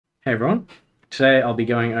Hey everyone, today I'll be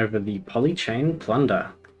going over the polychain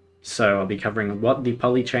plunder. So I'll be covering what the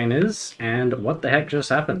polychain is and what the heck just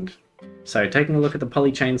happened. So taking a look at the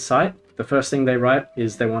polychain site, the first thing they write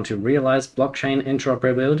is they want to realize blockchain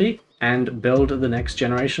interoperability and build the next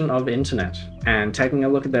generation of internet. And taking a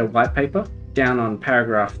look at their white paper, down on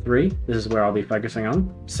paragraph 3, this is where I'll be focusing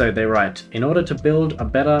on. So they write, in order to build a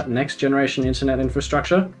better next generation internet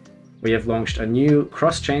infrastructure, we have launched a new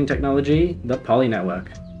cross-chain technology, the Poly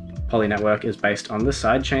Network. Poly Network is based on the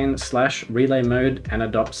sidechain/relay mode and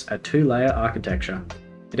adopts a two-layer architecture.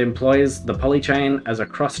 It employs the polychain as a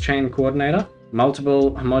cross-chain coordinator,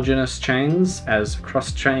 multiple homogeneous chains as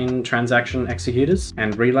cross-chain transaction executors,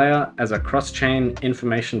 and Relayer as a cross-chain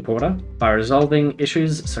information porter. By resolving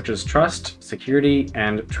issues such as trust, security,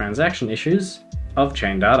 and transaction issues of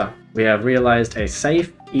chain data, we have realized a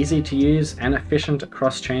safe, easy to use, and efficient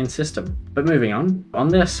cross-chain system. But moving on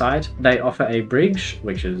their site, they offer a bridge,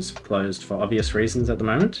 which is closed for obvious reasons at the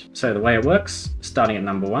moment. So the way it works, starting at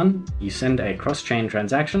number 1, you send a cross-chain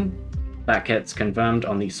transaction. That gets confirmed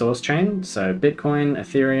on the source chain, so Bitcoin,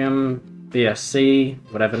 Ethereum, BSC,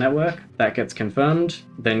 whatever network. That gets confirmed,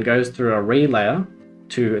 then goes through a relayer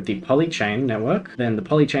to the polychain network. Then the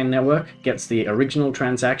polychain network gets the original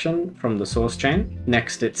transaction from the source chain.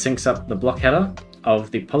 Next, it syncs up the block header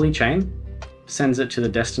of the polychain, sends it to the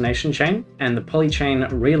destination chain, and the polychain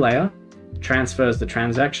relayer transfers the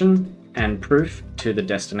transaction and proof to the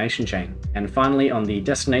destination chain. And finally, on the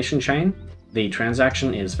destination chain, the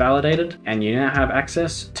transaction is validated, and you now have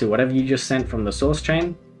access to whatever you just sent from the source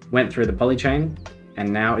chain, went through the polychain,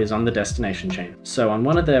 and now is on the destination chain. So on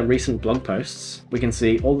one of their recent blog posts, we can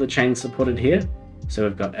see all the chains supported here. So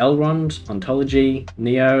we've got Elrond, Ontology,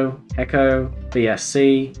 Neo, Echo,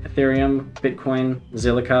 BSC, Ethereum, Bitcoin,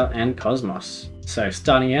 Zilliqa, and Cosmos. So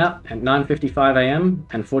starting out at 9:55 AM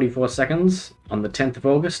and 44 seconds on the 10th of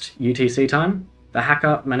August UTC time, the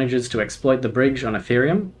hacker manages to exploit the bridge on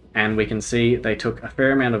Ethereum, and we can see they took a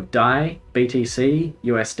fair amount of DAI, BTC,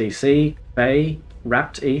 USDC, Fei,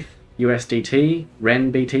 Wrapped ETH, USDT,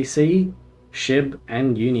 REN BTC, SHIB,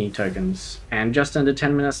 and UNI tokens. And just under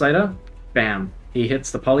 10 minutes later, bam, he hits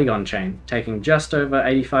the Polygon chain, taking just over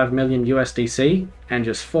 85 million USDC, and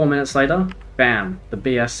just 4 minutes later, bam, the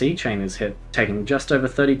BSC chain is hit, taking just over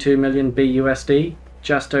 32 million BUSD,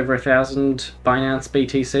 just over 1,000 Binance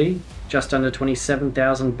BTC, just under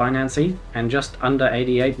 27,000 Binance ETH, and just under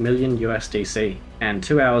 88 million USDC. And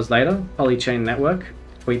 2 hours later, Polychain Network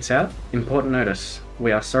tweets out, important notice,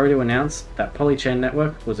 we are sorry to announce that Polychain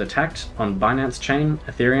Network was attacked on Binance Chain,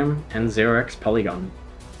 Ethereum, and 0x Polygon.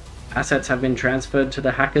 Assets have been transferred to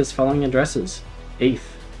the hackers' following addresses: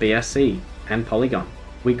 ETH, BSC, and Polygon.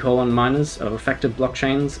 We call on miners of affected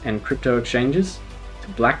blockchains and crypto exchanges to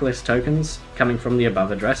blacklist tokens coming from the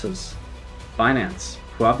above addresses: Binance,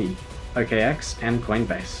 Huobi, OKX, and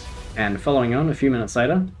Coinbase. And following on a few minutes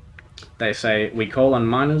later, they say, we call on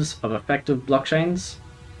miners of affected blockchains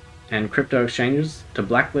and crypto exchanges to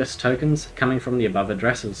blacklist tokens coming from the above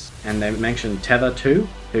addresses. And they mention Tether2,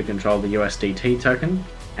 who control the USDT token,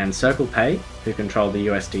 and CirclePay, who control the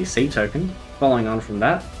USDC token. Following on from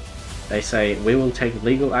that, they say, we will take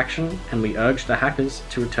legal action and we urge the hackers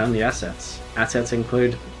to return the assets. Assets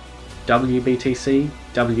include WBTC,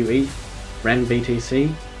 WETH, REN BTC,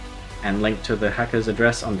 and link to the hacker's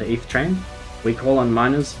address on the ETH chain. We call on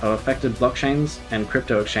miners of affected blockchains and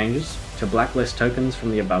crypto exchanges to blacklist tokens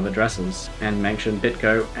from the above addresses, and mention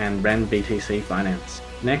BitGo and REN BTC Finance.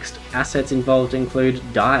 Next, assets involved include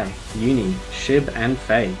DAI, UNI, SHIB, and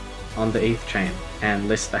Fei on the ETH chain, and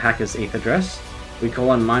list the hacker's ETH address. We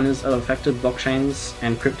call on miners of affected blockchains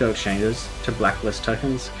and crypto exchanges to blacklist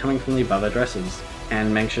tokens coming from the above addresses,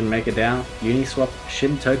 and mention MakerDAO, Uniswap,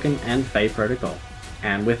 SHIB token, and Fei protocol.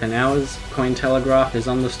 And within hours, Cointelegraph is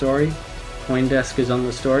on the story, Coindesk is on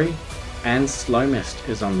the story, and Slowmist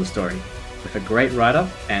is on the story, with a great write-up.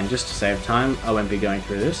 And just to save time, I won't be going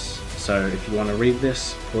through this, so if you want to read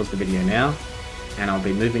this, pause the video now, and I'll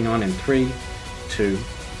be moving on in 3, 2,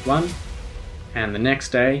 1. And the next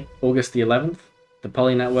day, August the 11th, the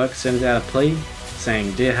Poly Network sends out a plea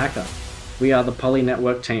saying, Dear hacker, we are the Poly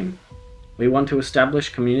Network team. We want to establish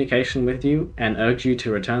communication with you and urge you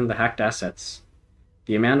to return the hacked assets.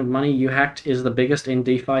 The amount of money you hacked is the biggest in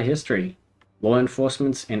DeFi history. Law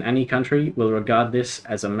enforcement in any country will regard this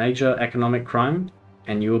as a major economic crime,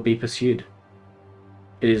 and you will be pursued.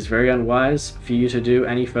 It is very unwise for you to do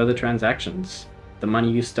any further transactions. The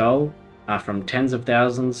money you stole are from tens of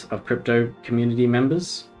thousands of crypto community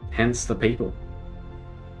members, hence the people.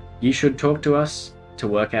 You should talk to us to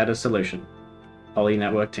work out a solution. Poly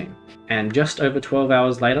Network team. And just over 12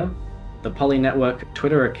 hours later, the Poly Network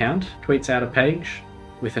Twitter account tweets out a page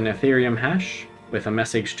with an Ethereum hash with a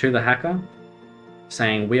message to the hacker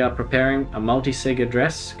saying, "We are preparing a multi-sig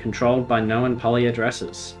address controlled by known poly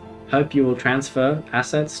addresses. Hope you will transfer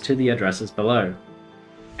assets to the addresses below,"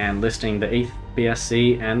 and listing the ETH,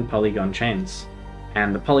 BSC and Polygon chains.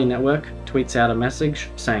 And the Poly network tweets out a message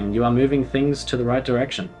saying, "You are moving things to the right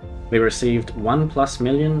direction. We received 1+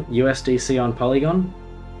 million USDC on Polygon.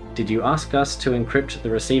 Did you ask us to encrypt the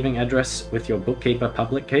receiving address with your bookkeeper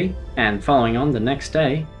public key?" And following on the next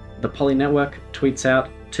day, the Poly network tweets out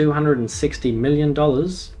 $260 million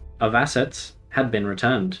of assets had been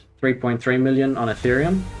returned. 3.3 million on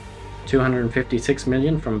Ethereum, 256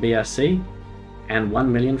 million from BSC, and 1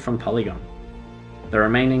 million from Polygon. The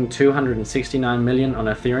remaining 269 million on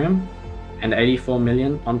Ethereum and 84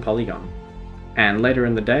 million on Polygon. And later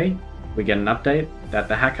in the day, we get an update that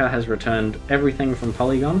the hacker has returned everything from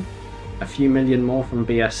Polygon, a few million more from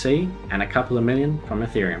BSC, and a couple of million from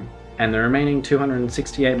Ethereum. And the remaining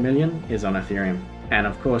 268 million is on Ethereum. And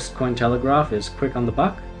of course, Cointelegraph is quick on the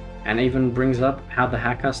buck, and even brings up how the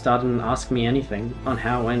hacker started and asked me anything on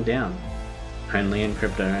how it went down. Only in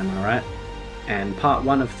crypto, am I right? And part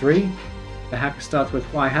 1 of 3, the hacker starts with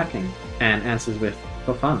why hacking, and answers with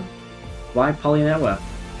for fun. Why Poly network?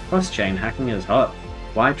 Cross-chain hacking is hot.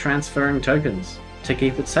 Why transferring tokens? To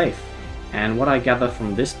keep it safe. And what I gather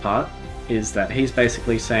from this part is that he's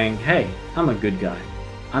basically saying, hey, I'm a good guy.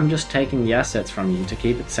 I'm just taking the assets from you to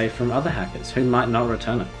keep it safe from other hackers who might not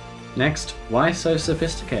return it. Next, why so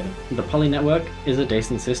sophisticated? The Poly network is a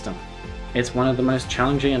decent system. It's one of the most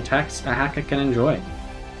challenging attacks a hacker can enjoy.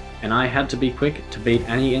 And I had to be quick to beat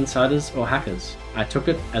any insiders or hackers. I took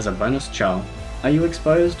it as a bonus chow. Are you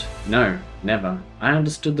exposed? No, never. I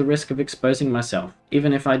understood the risk of exposing myself,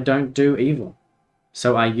 even if I don't do evil.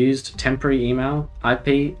 So I used temporary email,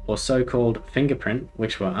 IP, or so-called fingerprint,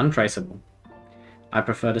 which were untraceable. I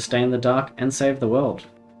prefer to stay in the dark and save the world.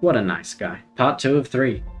 What a nice guy. Part 2 of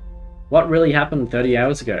 3. What really happened 30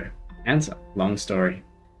 hours ago? Answer. Long story.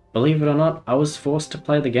 Believe it or not, I was forced to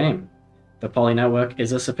play the game. The Poly network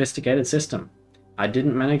is a sophisticated system. I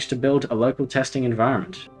didn't manage to build a local testing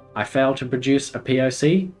environment. I failed to produce a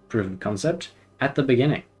POC, proof of concept, at the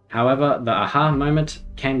beginning. However, the aha moment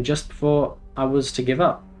came just before I was to give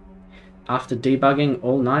up. After debugging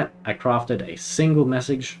all night, I crafted a single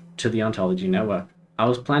message to the Ontology network. I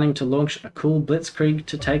was planning to launch a cool blitzkrieg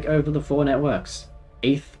to take over the 4 networks,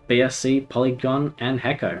 ETH, BSC, Polygon, and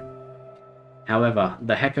Hecko. However,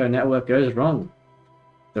 the Hecko network goes wrong.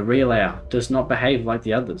 The relayer does not behave like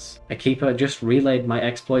the others. A keeper just relayed my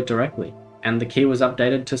exploit directly, and the key was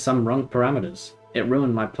updated to some wrong parameters. It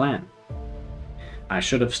ruined my plan. I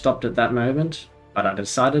should have stopped at that moment, but I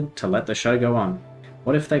decided to let the show go on.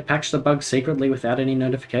 What if they patched the bug secretly without any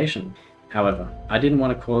notification? However, I didn't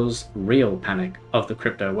want to cause real panic of the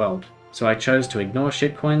crypto world, so I chose to ignore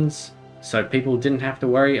shitcoins so people didn't have to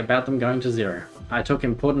worry about them going to zero. I took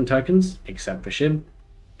important tokens, except for SHIB,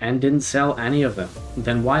 and didn't sell any of them.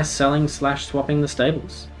 Then why selling/swapping the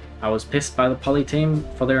stables? I was pissed by the Poly team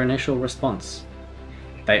for their initial response.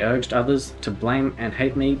 They urged others to blame and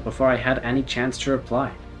hate me before I had any chance to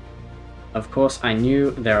reply. Of course, I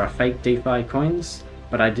knew there are fake DeFi coins,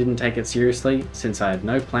 but I didn't take it seriously since I had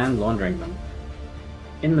no plan laundering them.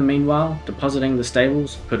 In the meanwhile, depositing the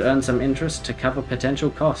stables could earn some interest to cover potential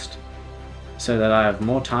cost, so that I have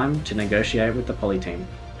more time to negotiate with the Poly team.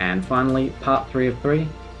 And finally, part 3 of 3,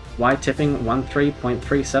 why tipping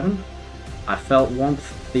 13.37? I felt warmth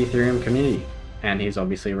for the Ethereum community, and he's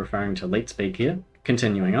obviously referring to LeetSpeak here.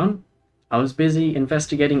 Continuing on, I was busy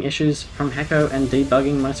investigating issues from Hecko and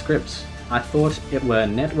debugging my scripts. I thought it were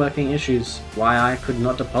networking issues why I could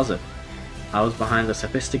not deposit. I was behind a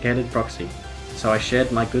sophisticated proxy, so I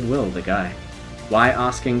shared my goodwill with the guy. Why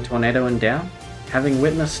asking Tornado and DAO? Having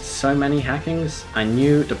witnessed so many hackings, I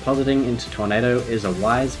knew depositing into Tornado is a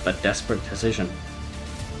wise but desperate decision.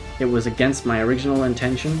 It was against my original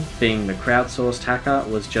intention, being the crowdsourced hacker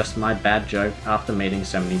was just my bad joke after meeting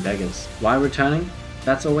so many beggars. Why returning?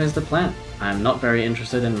 That's always the plan. I am not very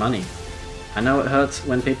interested in money. I know it hurts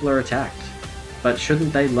when people are attacked, but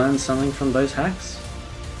shouldn't they learn something from those hacks?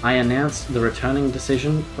 I announced the returning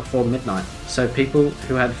decision before midnight, so people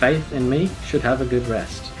who had faith in me should have a good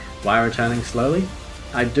rest. Why returning slowly?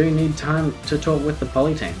 I do need time to talk with the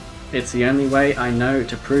Poly team. It's the only way I know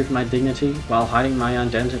to prove my dignity while hiding my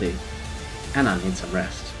identity. And I need some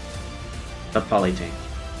rest. The Poly team.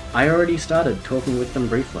 I already started talking with them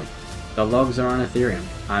briefly. The logs are on Ethereum.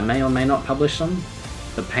 I may or may not publish them.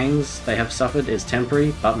 The pains they have suffered is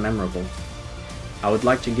temporary but memorable. I would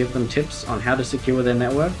like to give them tips on how to secure their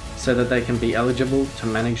network so that they can be eligible to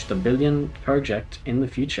manage the billion project in the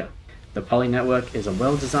future. The Poly network is a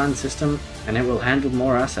well-designed system and it will handle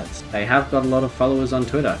more assets. They have got a lot of followers on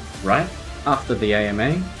Twitter, right? After the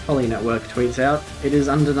AMA, Poly network tweets out, "It is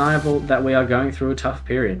undeniable that we are going through a tough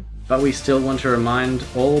period, but we still want to remind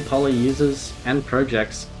all Poly users and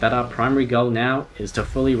projects that our primary goal now is to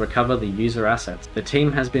fully recover the user assets. The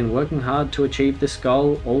team has been working hard to achieve this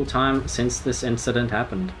goal all time since this incident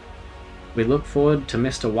happened. We look forward to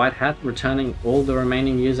Mr. White Hat returning all the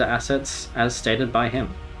remaining user assets as stated by him,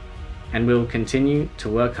 and we will continue to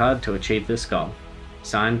work hard to achieve this goal.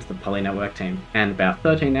 Signed, the Poly Network team." And about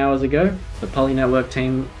 13 hours ago, the Poly Network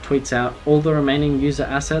team tweets out all the remaining user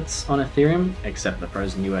assets on Ethereum, except the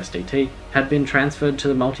frozen USDT, had been transferred to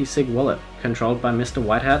the multi-sig wallet, controlled by Mr.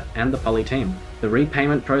 White Hat and the Poly team. The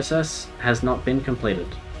repayment process has not been completed.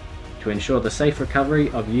 To ensure the safe recovery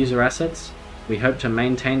of user assets, we hope to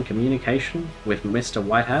maintain communication with Mr.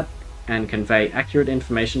 White Hat and convey accurate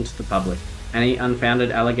information to the public. Any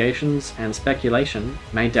unfounded allegations and speculation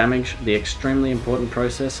may damage the extremely important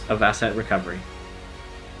process of asset recovery.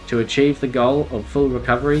 To achieve the goal of full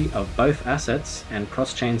recovery of both assets and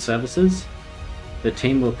cross-chain services, the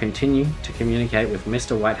team will continue to communicate with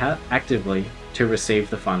Mr. White Hat actively to receive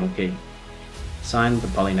the final key. Signed, the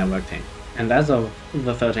Poly Network team. And as of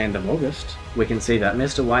the 13th of August, we can see that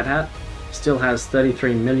Mr. White Hat still has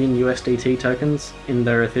 33 million USDT tokens in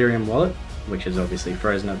their Ethereum wallet, which is obviously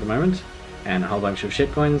frozen at the moment, and a whole bunch of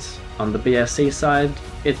shitcoins. On the BSC side,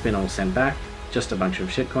 it's been all sent back, just a bunch of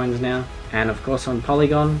shitcoins now. And of course on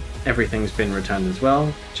Polygon, everything's been returned as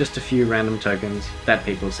well, just a few random tokens that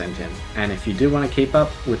people sent in. And if you do want to keep up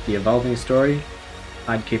with the evolving story,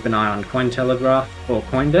 I'd keep an eye on Cointelegraph or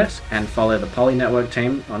Coindesk and follow the Poly Network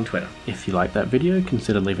team on Twitter. If you like that video,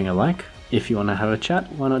 consider leaving a like. If you want to have a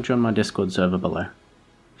chat, why not join my Discord server below.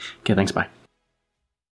 Okay, thanks, bye.